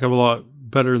a heck of a lot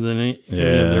better than any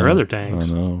of their other tanks. I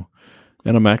know.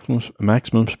 And a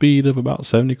maximum speed of about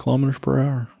 70 kilometers per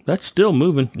hour. That's still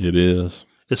moving. It is.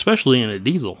 Especially in a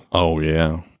diesel. Oh,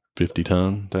 yeah.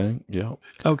 50-ton tank, yeah.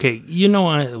 Okay,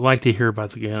 I like to hear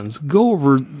about the guns. Go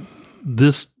over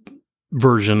this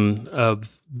version of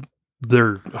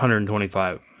their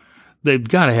 125. They've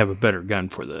got to have a better gun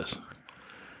for this.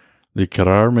 The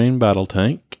Karrar main battle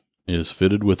tank is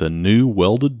fitted with a new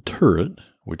welded turret,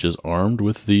 which is armed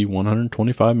with the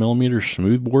 125 millimeter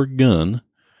smoothbore gun,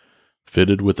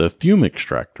 fitted with a fume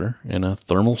extractor and a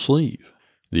thermal sleeve.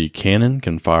 The cannon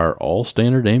can fire all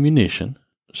standard ammunition,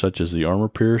 such as the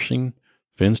armor-piercing,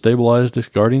 fin-stabilized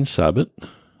discarding sabot,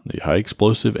 the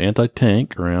high-explosive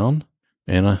anti-tank round,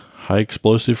 and a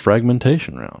high-explosive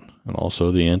fragmentation round, and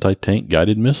also the anti-tank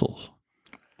guided missiles.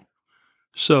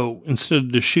 So, instead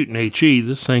of just shooting HE,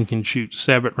 this thing can shoot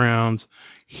sabot rounds,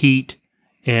 heat,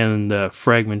 and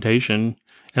fragmentation,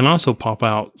 and also pop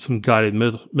out some guided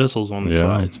missiles on the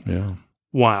sides. Yeah.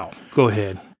 Wow. Go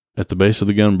ahead. At the base of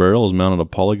the gun barrel is mounted a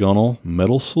polygonal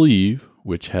metal sleeve,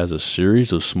 which has a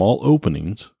series of small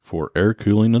openings for air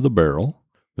cooling of the barrel.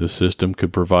 This system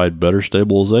could provide better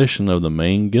stabilization of the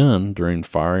main gun during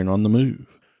firing on the move.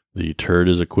 The turret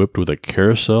is equipped with a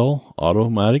carousel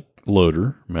automatic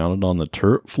loader mounted on the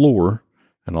turret floor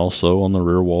and also on the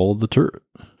rear wall of the turret.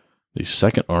 The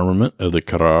second armament of the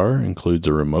Karrar includes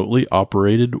a remotely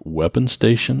operated weapon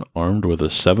station armed with a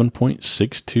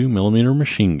 7.62 millimeter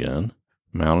machine gun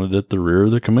mounted at the rear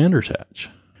of the commander's hatch.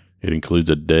 It includes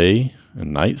a day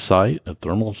and night sight, a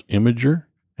thermal imager,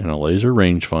 and a laser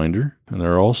rangefinder, and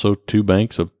there are also 2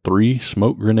 banks of 3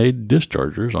 smoke grenade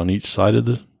dischargers on each side of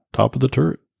the top of the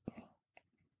turret.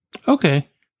 Okay.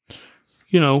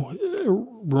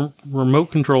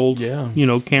 Remote controlled,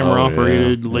 camera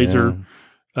operated laser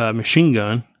machine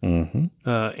gun,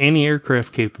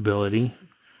 anti-aircraft capability,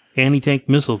 anti-tank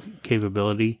missile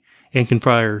capability, and can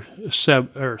fire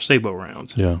sabot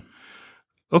rounds. Yeah.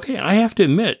 Okay, I have to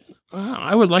admit,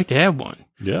 I would like to have one.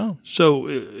 Yeah. So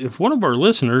if one of our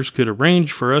listeners could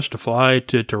arrange for us to fly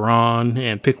to Tehran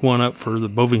and pick one up for the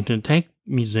Bovington Tank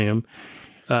Museum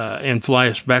and fly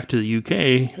us back to the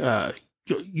UK,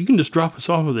 you can just drop us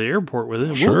off at the airport with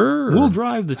it. Sure. We'll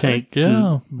drive the tank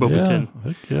to Bovington.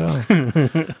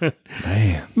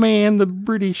 Man, the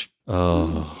British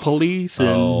police and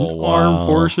armed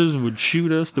forces would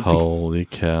shoot us. Holy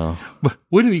cow. But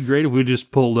wouldn't it be great if we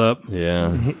just pulled up?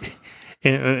 Yeah.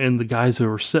 And the guys who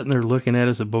were sitting there looking at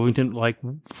us at Bovington like,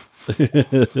 what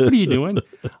are you doing?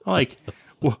 I'm like,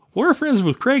 well, we're friends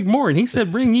with Craig Moore, and he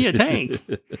said bring you a tank.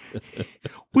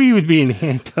 We would be in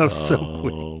handcuffs so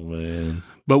quick. Oh, man.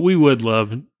 But we would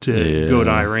love to go to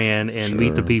Iran and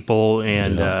meet the people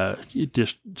and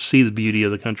just see the beauty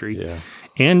of the country. Yeah.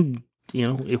 And,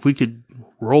 if we could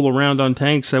roll around on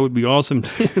tanks, that would be awesome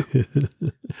too.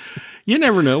 You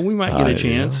never know. We might get a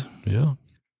chance. Yeah.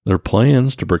 There are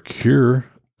plans to procure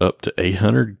up to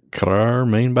 800 Karrar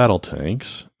main battle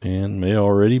tanks and may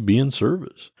already be in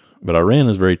service. But Iran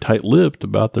is very tight-lipped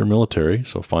about their military,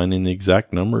 so finding the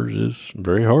exact numbers is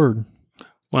very hard.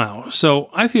 Wow. So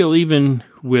I feel even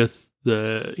with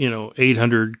the,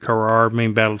 800 Karrar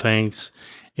main battle tanks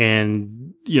and,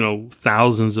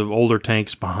 thousands of older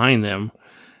tanks behind them,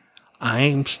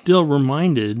 I'm still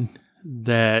reminded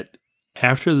that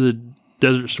after the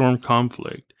Desert Storm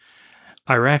conflict,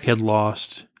 Iraq had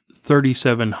lost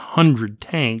 3,700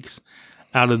 tanks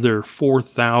out of their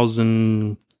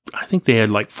 4,000. I think they had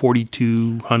like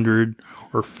 4,200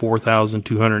 or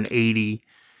 4,280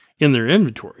 in their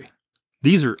inventory.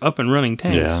 These are up and running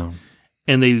tanks. Yeah.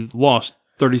 And they lost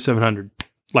 3,700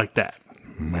 like that.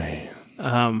 Man.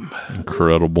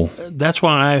 Incredible. That's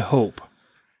why I hope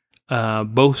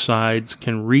both sides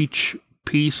can reach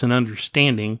peace and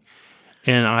understanding,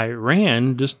 and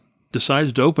Iran just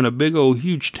decides to open a big old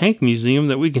huge tank museum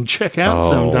that we can check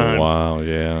out sometime. Wow,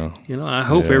 yeah. I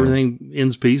hope everything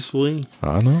ends peacefully.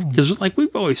 I know. Because like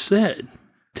we've always said,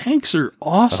 tanks are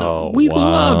awesome. We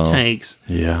love tanks.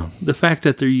 Yeah. The fact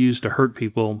that they're used to hurt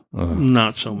people,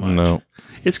 not so much. No.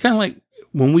 It's kind of like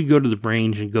when we go to the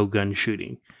range and go gun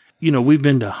shooting. We've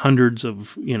been to hundreds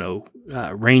of,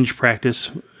 range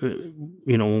practice, when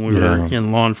we were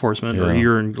in law enforcement, or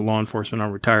you're in law enforcement.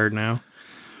 I'm retired now.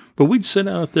 But we'd sit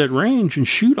out at that range and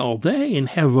shoot all day and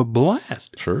have a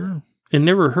blast. Sure. And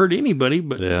never hurt anybody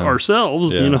but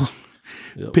ourselves,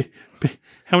 Yep.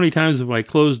 How many times have I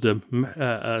closed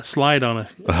a slide on a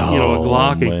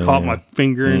Glock and caught my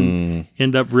finger and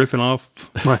end up ripping off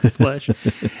my flesh?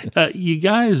 You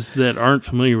guys that aren't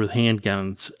familiar with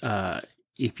handguns,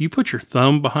 if you put your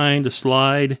thumb behind a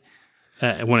slide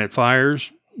when it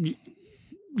fires,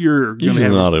 you're going to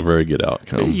have not a very good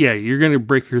outcome. Yeah, you're going to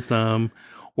break your thumb.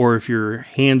 Or if your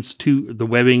hands the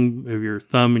webbing of your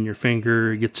thumb and your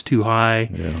finger gets too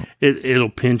high, it'll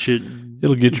pinch it.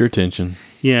 It'll get your attention.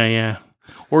 Yeah.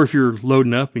 Or if you're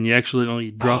loading up and you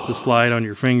accidentally drop the slide on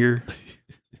your finger.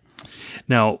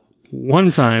 Now,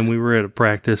 one time we were at a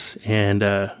practice and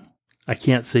I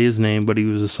can't say his name, but he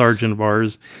was a sergeant of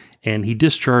ours, and he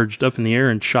discharged up in the air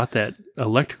and shot that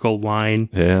electrical line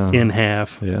in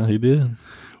half. Yeah, he did.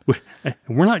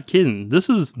 We're not kidding. This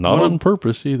is not on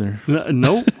purpose either.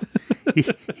 Nope.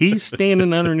 He's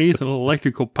standing underneath an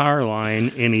electrical power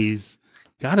line, and he's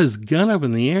got his gun up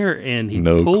in the air, and he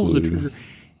pulls the trigger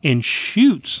and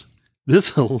shoots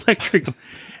this electrical.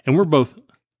 And we're both,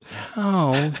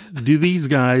 how do these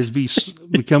guys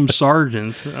become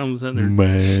sergeants? I'm sitting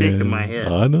there shaking my head.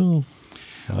 I know.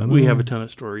 We have a ton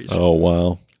of stories. Oh,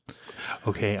 wow.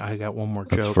 Okay, I got one more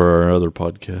joke. That's for our other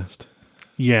podcast.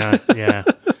 Yeah.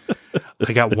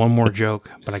 I got one more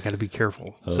joke, but I got to be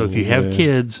careful. So if you have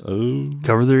kids,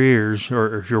 cover their ears,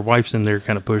 or if your wife's in there,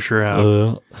 kind of push her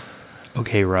out.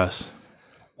 Okay, Russ,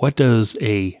 what does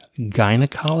a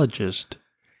gynecologist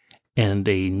and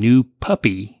a new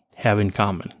puppy have in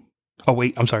common? Oh,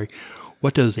 wait, I'm sorry.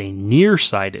 What does a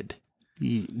nearsighted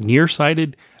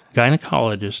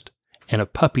gynecologist and a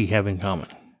puppy have in common?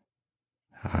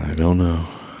 I don't know.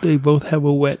 They both have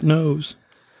a wet nose.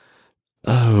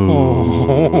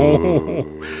 Oh,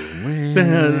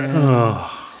 man.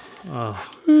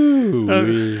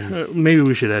 Maybe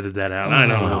we should edit that out. I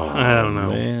don't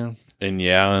know. Man. And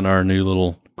in our new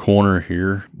little corner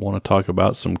here, want to talk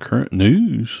about some current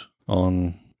news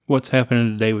on what's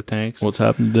happening today with tanks.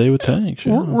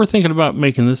 Yeah. We're thinking about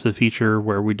making this a feature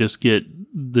where we just get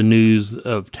the news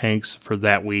of tanks for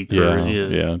that week.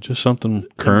 Yeah, just something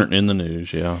current in the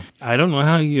news, I don't know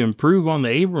how you improve on the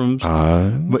Abrams,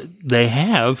 but they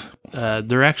have.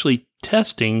 They're actually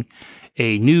testing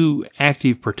a new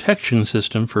active protection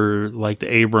system for like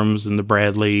the Abrams and the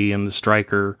Bradley and the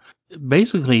Stryker.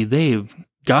 Basically, they've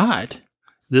got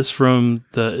this from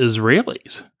the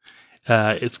Israelis.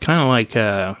 It's kind of like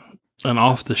an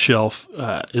off-the-shelf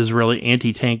Israeli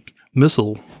anti-tank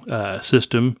missile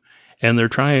system, and they're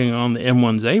trying on the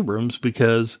M1's Abrams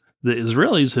because the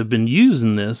Israelis have been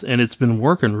using this, and it's been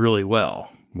working really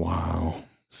well. Wow.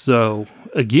 So,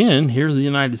 again, here's the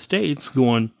United States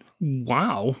going,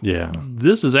 wow,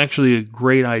 this is actually a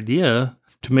great idea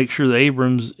to make sure the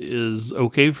Abrams is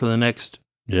okay for the next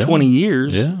 20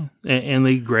 years. Yeah. And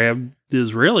they grabbed the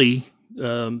Israeli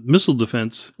missile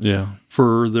defense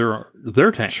for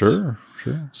their tanks. Sure.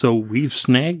 So we've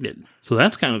snagged it. So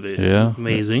that's kind of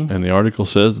amazing. And the article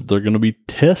says that they're going to be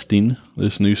testing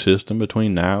this new system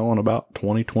between now and about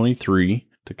 2023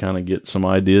 to kind of get some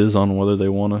ideas on whether they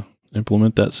want to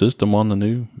implement that system on the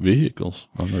new vehicles,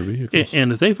 on their vehicles.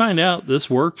 And if they find out this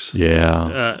works,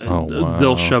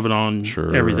 they'll shove it on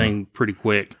everything pretty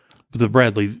quick. But the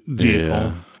Bradley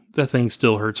vehicle, that thing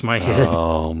still hurts my head.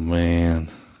 Oh, man.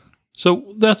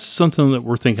 So that's something that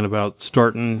we're thinking about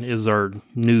starting is our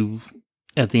new,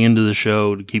 at the end of the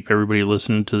show, to keep everybody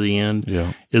listening to the end,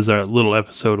 is our little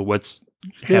episode of what's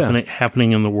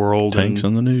happening in the world. Tanks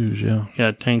in the news,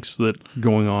 Yeah, tanks that are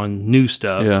going on, new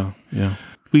stuff. Yeah.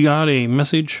 We got a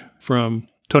message from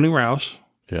Tony Rouse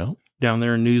down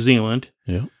there in New Zealand.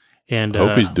 Yeah. And I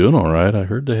hope he's doing all right. I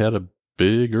heard they had a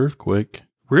big earthquake.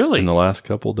 Really? In the last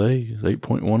couple of days,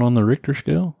 8.1 on the Richter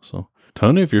scale. So,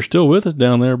 Tony, if you're still with us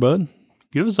down there, bud,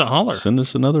 give us a holler. Send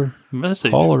us another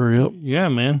message. Holler, yep. Yeah,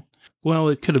 man. Well,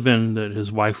 it could have been that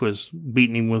his wife was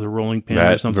beating him with a rolling pin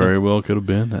or something. That very well could have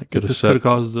been. That could have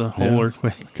caused the whole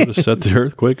earthquake. Could have set the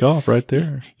earthquake off right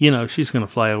there. You know, she's going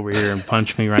to fly over here and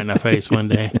punch me right in the face one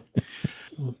day.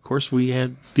 Of course, we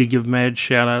had to give mad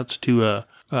shout-outs to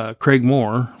Craig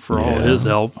Moore for all of his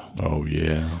help. Oh,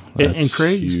 yeah. And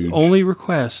Craig's only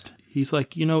request, he's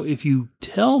like, if you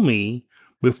tell me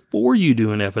before you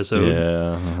do an episode,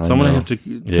 so I'm going to have to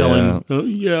tell him,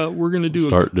 we're going to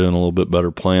start doing a little bit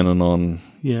better planning on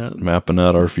mapping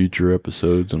out our future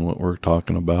episodes and what we're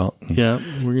talking about. Yeah,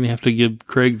 we're going to have to give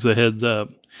Craig's a heads up.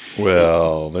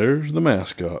 Well, there's the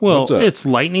mascot. Well, it's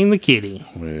Lightning the Kitty.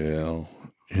 Well,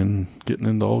 and getting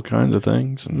into all kinds of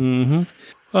things.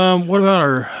 What about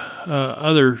our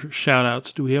other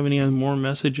shout-outs? Do we have any more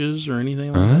messages or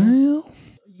anything like that?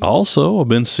 Also, I've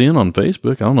been seeing on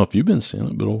Facebook, I don't know if you've been seeing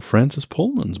it, but old Francis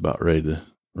Pullman's about ready to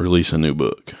release a new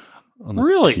book on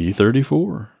the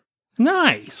T-34.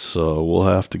 Nice. So we'll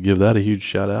have to give that a huge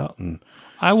shout-out and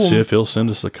see if he'll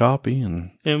send us a copy. And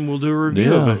we'll do a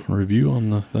review of it. Review on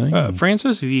the thing.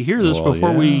 Francis, if you hear this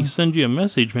before we send you a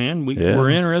message, man, we're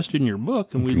interested in your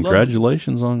book. And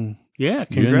congratulations on you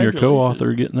and your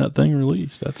co-author getting that thing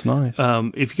released. That's nice.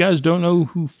 If you guys don't know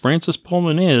who Francis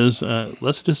Pullman is,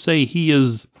 let's just say he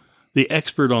is the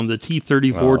expert on the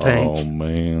T-34 tank. Oh,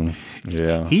 man.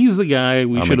 Yeah. He's the guy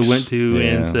we should have went to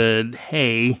and said,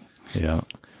 hey. Yeah.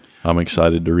 I'm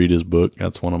excited to read his book.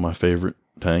 That's one of my favorite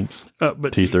tanks.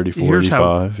 But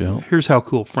T-34-85. Here's how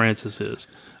cool Francis is.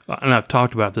 And I've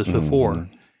talked about this before.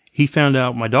 He found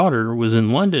out my daughter was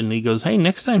in London, and he goes, hey,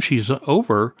 next time she's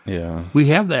over, we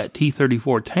have that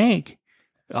T-34 tank.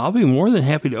 I'll be more than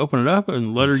happy to open it up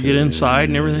and let her get inside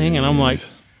and everything. And I'm like,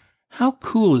 how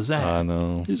cool is that? I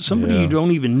know. Somebody you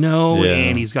don't even know,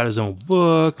 and he's got his own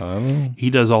book. I know. He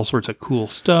does all sorts of cool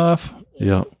stuff.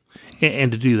 Yeah.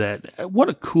 And to do that, what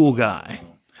a cool guy.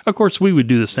 Of course, we would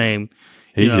do the same.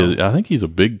 I think he's a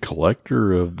big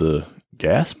collector of the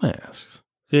gas masks.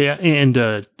 Yeah,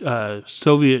 and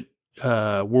Soviet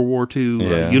World War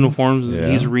II uniforms. Yeah.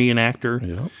 He's a reenactor.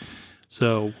 Yeah.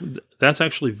 So that's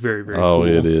actually very, very cool. Oh,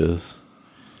 it is.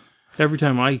 Every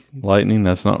time Lightning,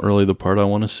 that's not really the part I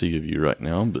want to see of you right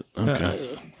now, but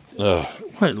okay.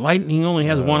 What, Lightning only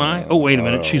has one eye? Oh, wait a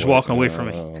minute. She's walking away from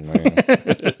me. Oh,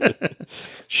 man.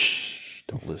 Shh.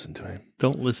 Don't listen to him.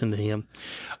 Don't listen to him.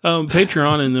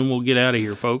 Patreon, and then we'll get out of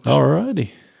here, folks. All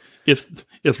righty.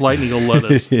 If Lightning will let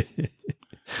us.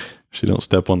 She don't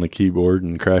step on the keyboard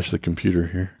and crash the computer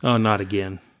here. Oh, not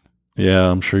again.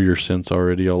 Yeah, I'm sure your scent's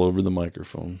already all over the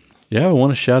microphone. Yeah, I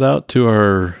want to shout out to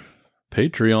our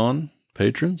Patreon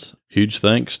patrons. Huge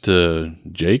thanks to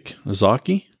Jake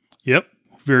Azaki. Yep.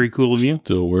 Very cool of you.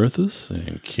 Still with us.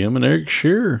 And Kim and Eric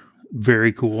Shearer.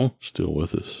 Very cool. Still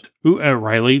with us. Ooh,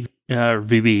 Riley,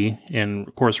 VB, and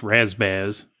of course,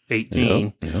 Razbaz,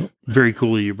 18. Yep. Very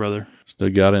cool of you, brother. Still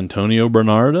got Antonio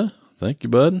Bernarda. Thank you,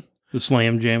 bud. The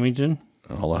Slam Jamington.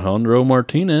 Alejandro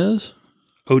Martinez.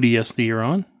 ODS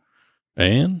Theron.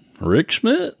 And Rick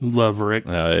Schmidt. Love Rick.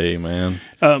 Hey, man.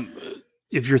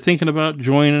 If you're thinking about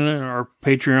joining our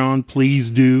Patreon,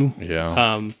 please do.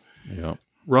 Yeah.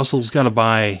 Russell's got to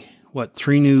buy,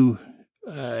 3 new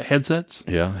headsets?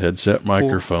 Yeah, headset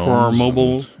microphones. For our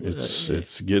mobile.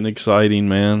 It's getting exciting,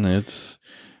 man. It's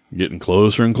getting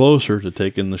closer and closer to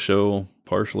taking the show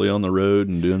partially on the road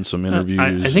and doing some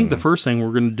interviews. I think the first thing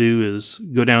we're going to do is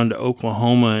go down to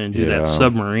Oklahoma and do that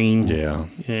submarine. Yeah.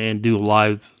 And do a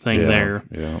live thing there.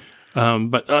 Yeah.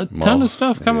 But a ton of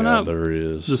stuff coming up. There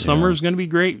is. The summer is going to be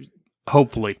great.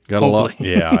 Hopefully. Got a lot.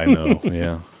 Yeah, I know.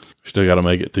 Yeah. Still got to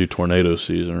make it through tornado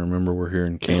season. Remember, we're here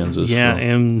in Kansas. Yeah, so.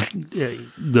 and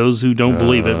those who don't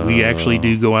believe it, we actually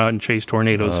do go out and chase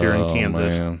tornadoes here in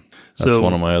Kansas. Man. That's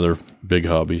one of my other big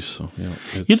hobbies.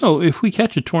 So, if we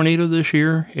catch a tornado this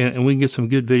year and we can get some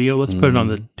good video, let's put it on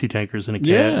the Two Tankers and a Cat.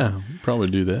 Yeah,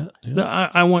 probably do that. Yeah.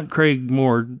 I want Craig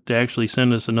Moore to actually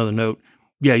send us another note.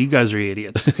 Yeah, you guys are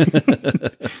idiots.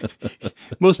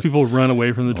 Most people run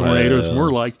away from the tornadoes, and we're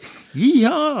like,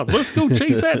 yeehaw, let's go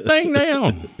chase that thing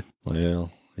down.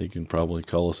 Well, he can probably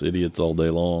call us idiots all day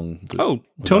long.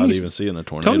 Tony, even seeing a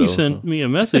tornado. Tony sent me a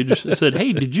message that said,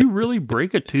 hey, did you really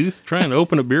break a tooth trying to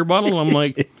open a beer bottle? I'm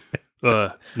like,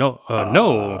 no.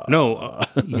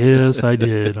 Yes, I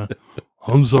did.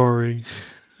 I'm sorry.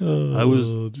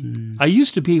 I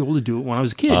used to be able to do it when I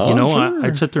was a kid. Sure.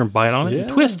 I'd sit there and bite on it and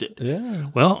twist it. Yeah.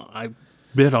 Well, I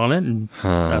bit on it, and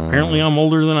apparently I'm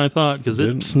older than I thought because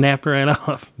it snapped right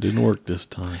off. Didn't work this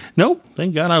time. Nope.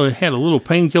 Thank God I had a little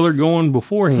painkiller going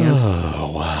beforehand. Oh,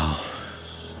 wow.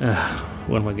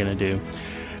 What am I going to do?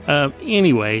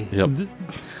 Anyway, Yep.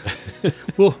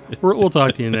 we'll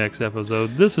talk to you next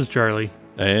episode. This is Charlie.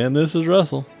 And this is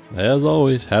Russell. As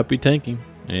always, happy tanking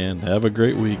and have a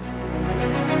great week.